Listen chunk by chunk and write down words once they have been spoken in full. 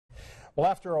Well,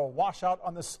 after a washout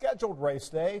on the scheduled race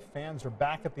day, fans are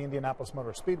back at the Indianapolis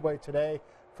Motor Speedway today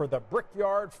for the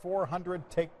Brickyard 400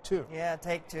 Take 2. Yeah,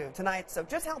 Take 2 tonight. So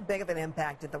just how big of an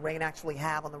impact did the rain actually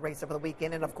have on the race over the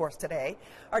weekend and, of course, today?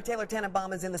 Our Taylor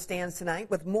Tannenbaum is in the stands tonight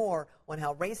with more on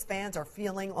how race fans are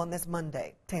feeling on this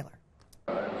Monday. Taylor.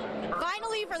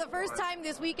 Finally, for the first time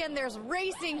this weekend, there's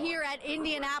racing here at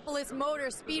Indianapolis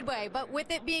Motor Speedway. But with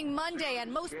it being Monday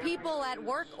and most people at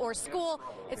work or school,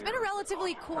 it's been a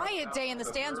relatively quiet day in the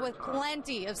stands with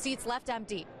plenty of seats left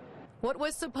empty. What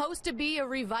was supposed to be a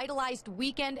revitalized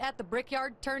weekend at the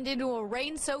Brickyard turned into a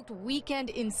rain-soaked weekend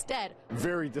instead.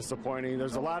 Very disappointing.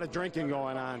 There's a lot of drinking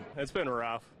going on. It's been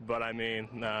rough, but I mean,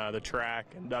 the track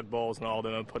and Doug Bowles and all of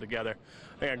them have put together.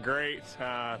 They are great.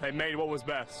 They made what was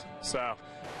best. So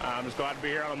I'm just glad to be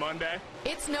here on a Monday.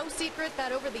 It's no secret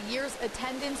that over the years,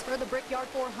 attendance for the Brickyard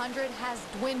 400 has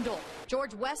dwindled.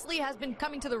 George Wesley has been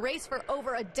coming to the race for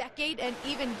over a decade, and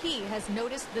even he has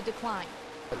noticed the decline.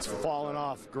 It's fallen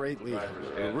off greatly,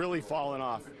 really fallen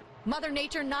off. Mother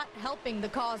Nature not helping the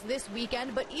cause this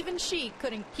weekend, but even she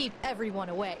couldn't keep everyone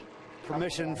away.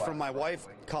 Permission from my wife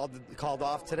called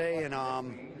off today, and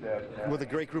with a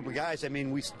great group of guys. I mean,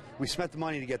 we spent the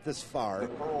money to get this far.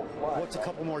 What's a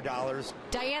couple more dollars?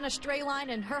 Diana Strayline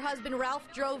and her husband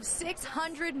Ralph drove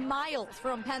 600 miles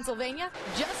from Pennsylvania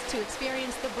just to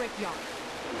experience the Brickyard.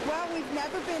 Well, we've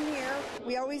never been here.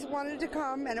 We always wanted to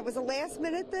come, and it was a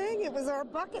last-minute thing. It was our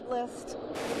bucket list,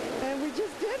 and we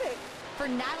just did it. For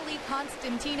Natalie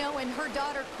Constantino and her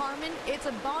daughter Carmen, it's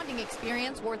a bonding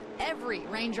experience worth every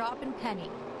raindrop and penny.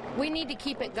 We need to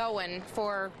keep it going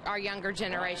for our younger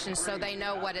generation so they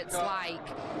know what it's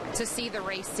like to see the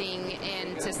racing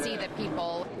and to see the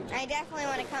people. I definitely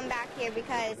want to come back here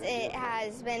because it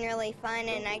has been really fun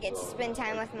and I get to spend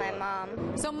time with my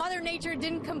mom. So Mother Nature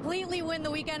didn't completely win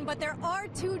the weekend, but there are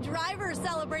two drivers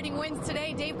celebrating wins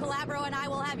today. Dave Calabro and I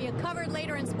will have you covered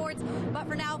later in sports. But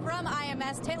for now, from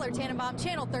IMS, Taylor Tannenbaum,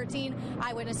 Channel 13,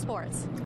 Eyewitness Sports.